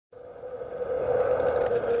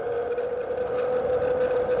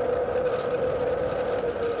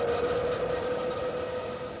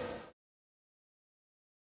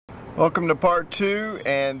Welcome to part 2,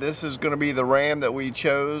 and this is going to be the RAM that we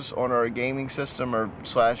chose on our gaming system or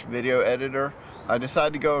slash video editor. I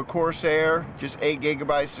decided to go a Corsair, just 8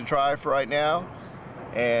 gigabytes to try for right now.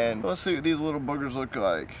 And let's see what these little boogers look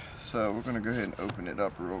like. So we're going to go ahead and open it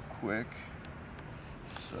up real quick.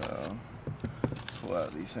 So pull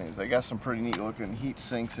out these things. I got some pretty neat looking heat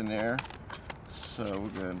sinks in there. So we'll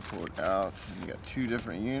go ahead and pull it out. You got 2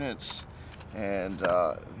 different units. And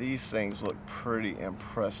these things look pretty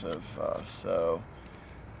impressive, so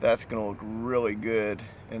that's going to look really good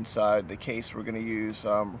inside the case we're going to use.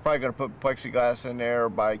 We're probably going to put plexiglass in there, or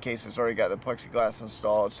buy a case that's already got the plexiglass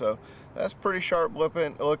installed, so that's pretty sharp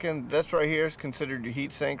looking. This right here is considered your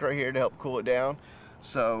heat sink right here to help cool it down.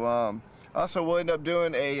 So also we'll end up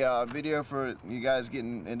doing a video for you guys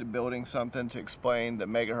getting into building something to explain the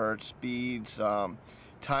megahertz speeds,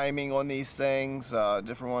 timing on these things.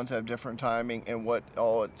 Different ones have different timing and what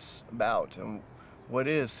all it's about, and what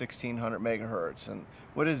is 1600 megahertz, and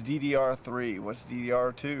what is DDR3, what's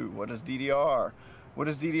DDR2, what is DDR, what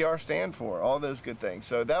does DDR stand for, all those good things.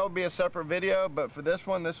 So that will be a separate video, but for this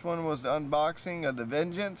one was the unboxing of the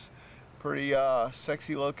Vengeance. Pretty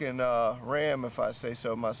sexy looking RAM, if I say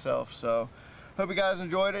so myself. So hope you guys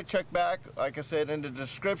enjoyed it. Check back, like I said, in the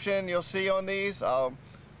description you'll see on these. I'll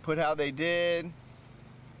put how they did,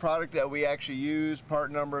 product that we actually use,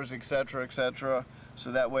 part numbers, etc., etc.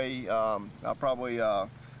 So that way I'll probably,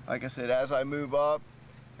 like I said, as I move up,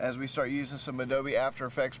 as we start using some Adobe After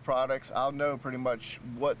Effects products, I'll know pretty much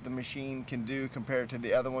what the machine can do compared to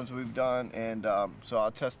the other ones we've done, and so I'll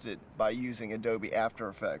test it by using Adobe After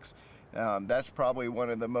Effects. That's probably one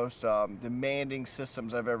of the most demanding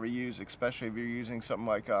systems I've ever used, especially if you're using something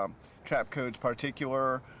like Trapcodes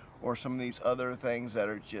Particular or some of these other things that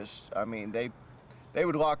are just, I mean, they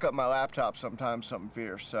would lock up my laptop sometimes, something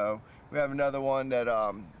fierce. So we have another one that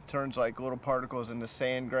turns like little particles into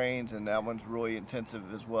sand grains, and that one's really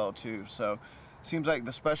intensive as well too. So it seems like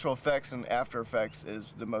the special effects and After Effects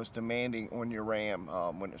is the most demanding on your RAM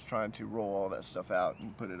when it's trying to roll all that stuff out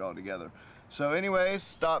and put it all together. So anyways,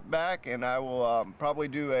 stop back and I will probably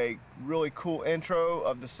do a really cool intro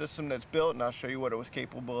of the system that's built, and I'll show you what it was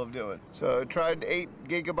capable of doing. So I tried 8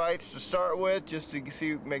 gigabytes to start with, just to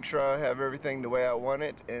see, make sure I have everything the way I want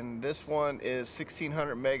it. And this one is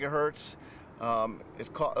 1600 megahertz. It's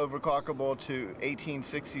overclockable to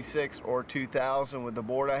 1866 or 2000 with the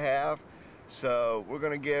board I have. So we're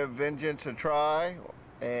going to give Vengeance a try.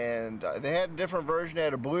 And they had a different version. They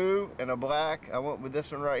had a blue and a black. I went with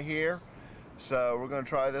this one right here. So we're going to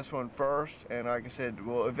try this one first, and like I said,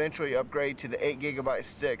 we'll eventually upgrade to the 8 gigabyte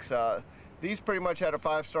sticks. These pretty much had a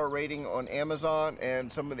 5-star rating on Amazon,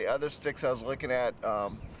 and some of the other sticks I was looking at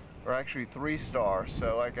are actually 3-star.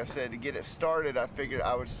 So like I said, to get it started, I figured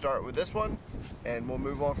I would start with this one and we'll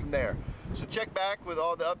move on from there. So check back with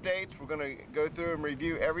all the updates. We're going to go through and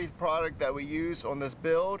review every product that we use on this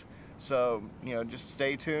build. So, you know, just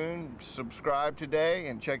stay tuned, subscribe today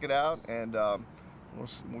and check it out, and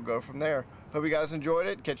we'll go from there. Hope you guys enjoyed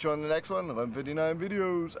it. Catch you on the next one. 11:59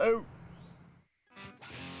 videos out.